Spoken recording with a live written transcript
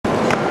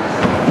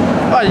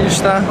Vagy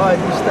Isten.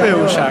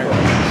 Ő újság.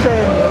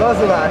 Semmi,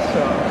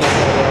 lazulással.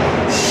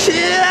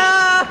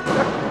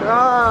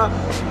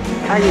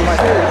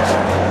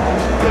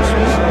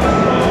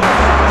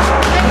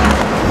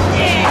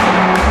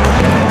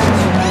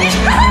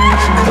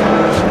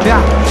 Yeah,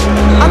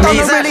 I don't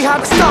know really how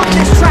to start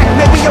this track.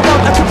 Maybe I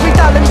want to be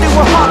dull and do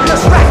a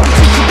heartless rap.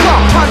 You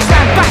can't punch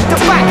down back to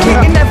back,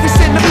 hitting every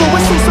syllable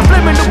with some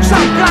subliminal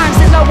chunk lines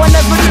that no one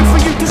ever knew for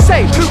you to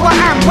say who I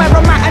am, where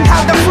I'm at and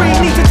how the free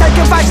need to take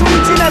advice from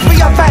each and every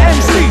other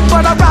MC.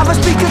 But I'd rather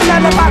speak and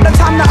tell about the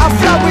time that I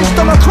flourished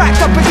on a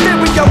cracked up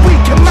exterior,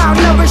 weak and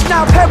malnourished.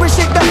 Now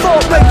perishing the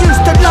thought we're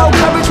used to low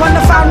courage when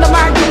I found the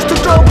man used to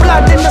draw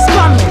blood in the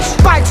skirmish.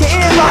 Bite your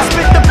ear, I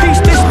spit the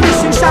piece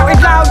dismissing,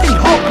 shouting loudly,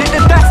 hope that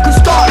the deaf can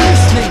start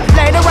listening.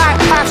 Lay the right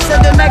path so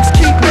the legs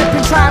keep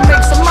ripping, try and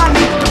make some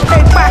money to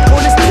pay back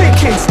all this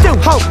ticking. Still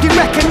hope you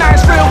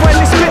recognise real when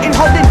it's spitting,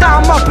 holding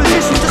down my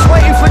position, just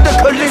waiting for the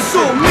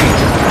calypso me.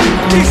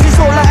 This is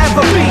all I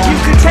ever be. You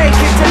can take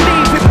it to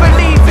leave it,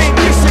 believe it,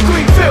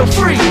 disagree, feel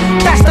free.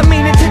 That's the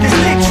meaning to this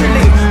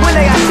literally. When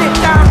I sit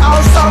down,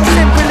 oh so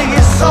simply,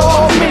 it's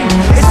all me.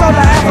 It's all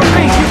I ever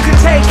be. You can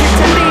take it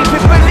to leave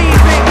it,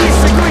 believe it,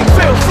 disagree,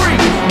 feel free.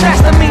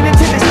 That's the meaning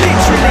to this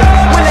literally.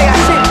 When I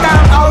sit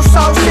down, oh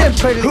so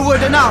simply. Who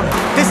would've known?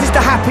 This is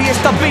the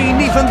happiest I've been,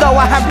 even though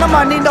I have no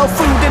money, no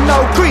food and no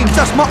green.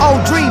 Just my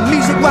old dream,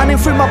 music running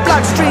through my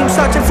bloodstream,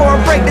 searching for a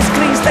break that's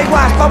clean. Stay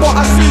wise by what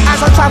I see.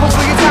 As I travel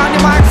through your town,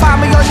 you might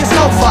find me on your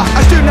sofa.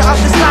 A student of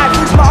this life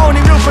who's my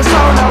only real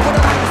persona.